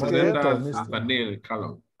 Okay. Mr. Neil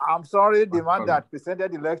Callum. I'm sorry, the man that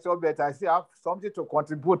presented the lecture, but I still have something to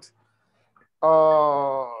contribute.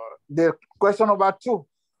 The question number 2.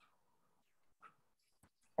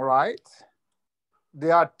 Right?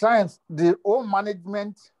 There are times the whole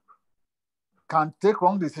management can take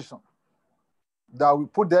wrong decisions that will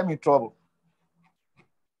put them in trouble.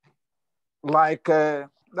 Like,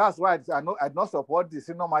 that's why I don't support the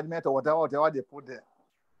senior management or whatever they put there.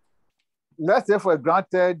 Let's say, for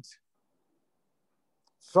granted,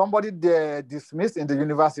 somebody they dismissed in the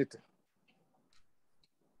university.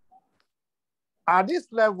 At this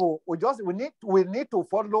level, we need to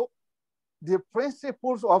follow the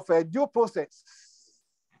principles of a due process.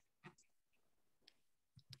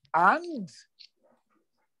 And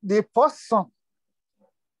the person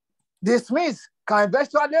dismissed can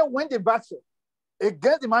eventually win the battle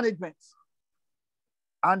against the management.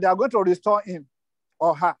 And they are going to restore him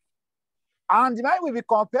or her. And the man will be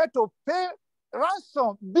compared to pay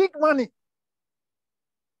ransom, big money.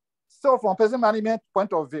 So from person management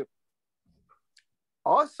point of view.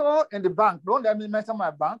 Also in the bank, don't let me mention my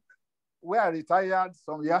bank, where I retired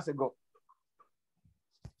some years ago.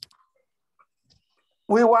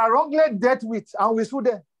 We were wrongly dealt with and we sued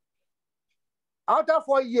them. After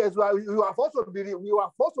 4 years, we were forced to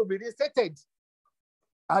be reinstated.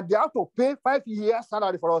 And they have to pay 5 years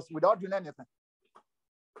salary for us without doing anything.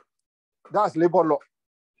 That's labor law.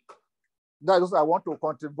 That's what I want to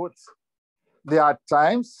contribute. There are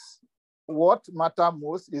times what matters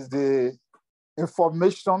most is the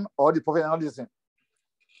information or the professionalism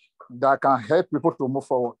that can help people to move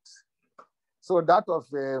forward. So that of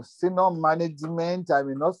senior management, I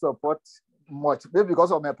will not support much, maybe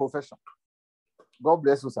because of my profession. God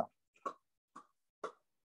bless you, sir.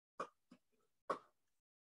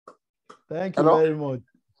 Thank you very much.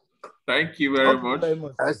 Thank you very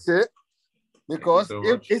much. I say, because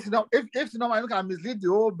if not, I can mislead the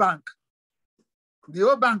whole bank. The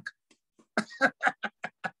whole bank.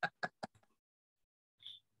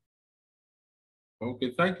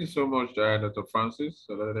 Okay, thank you so much, Dr. Francis,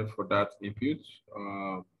 for that input.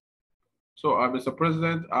 So, Mr.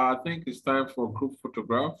 President, I think it's time for group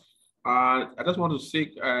photograph. I just want to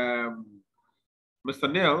seek Mr.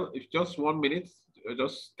 Neil, if just 1 minute,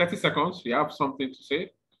 just 30 seconds, you have something to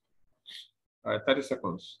say. 30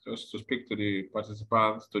 seconds, just to speak to the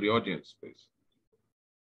participants, to the audience, please.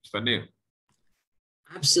 Mr. Neil.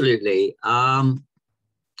 Absolutely. I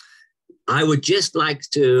would just like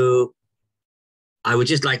to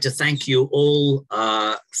thank you all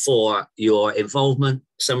for your involvement,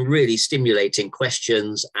 some really stimulating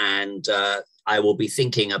questions, and I will be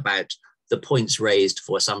thinking about the points raised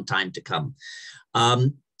for some time to come.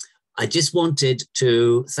 I just wanted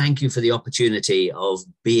to thank you for the opportunity of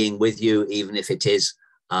being with you, even if it is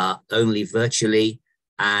only virtually,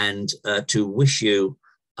 and to wish you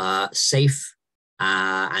safe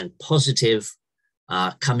and positive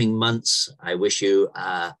coming months. I wish you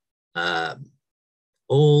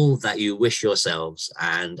all that you wish yourselves,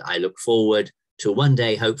 and I look forward to one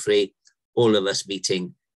day, hopefully, all of us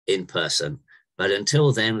meeting in person. But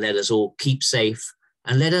until then, let us all keep safe,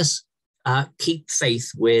 and let us keep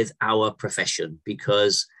faith with our profession,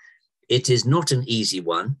 because it is not an easy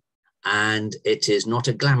one and it is not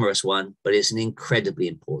a glamorous one, but it's an incredibly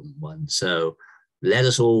important one. So let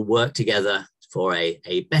us all work together for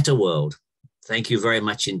a better world. Thank you very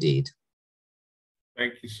much indeed.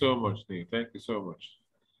 Thank you so much, Neil. Thank you so much.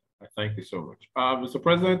 Thank you so much. Mr.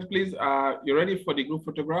 President, please, you ready for the group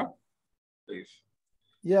photograph? Please.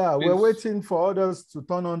 Yeah, please. We're waiting for others to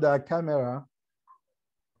turn on their camera.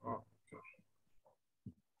 Oh, okay.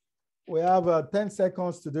 We have 10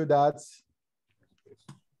 seconds to do that.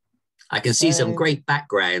 I can see some great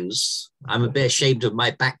backgrounds. I'm a bit ashamed of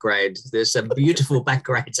my background. There's some beautiful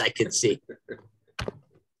backgrounds I can see.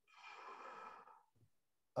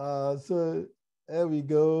 So there we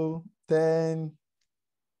go. 10,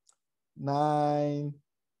 9,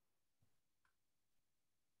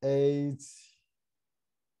 8,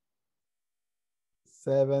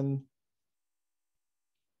 7,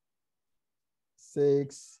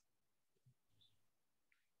 6,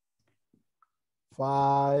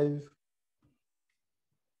 5,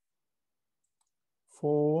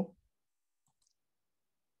 4,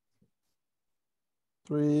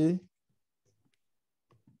 3,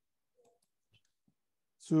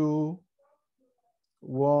 2,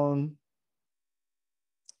 1.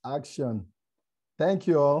 Action. Thank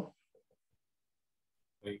you all.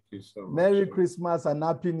 Thank you so much. Merry Christmas and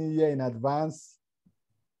Happy New Year in advance.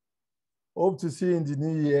 Hope to see you in the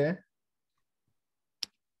new year.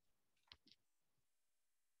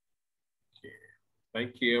 Okay.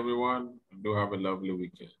 Thank you, everyone. And do have a lovely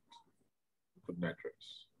weekend. Good night,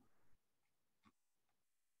 rest.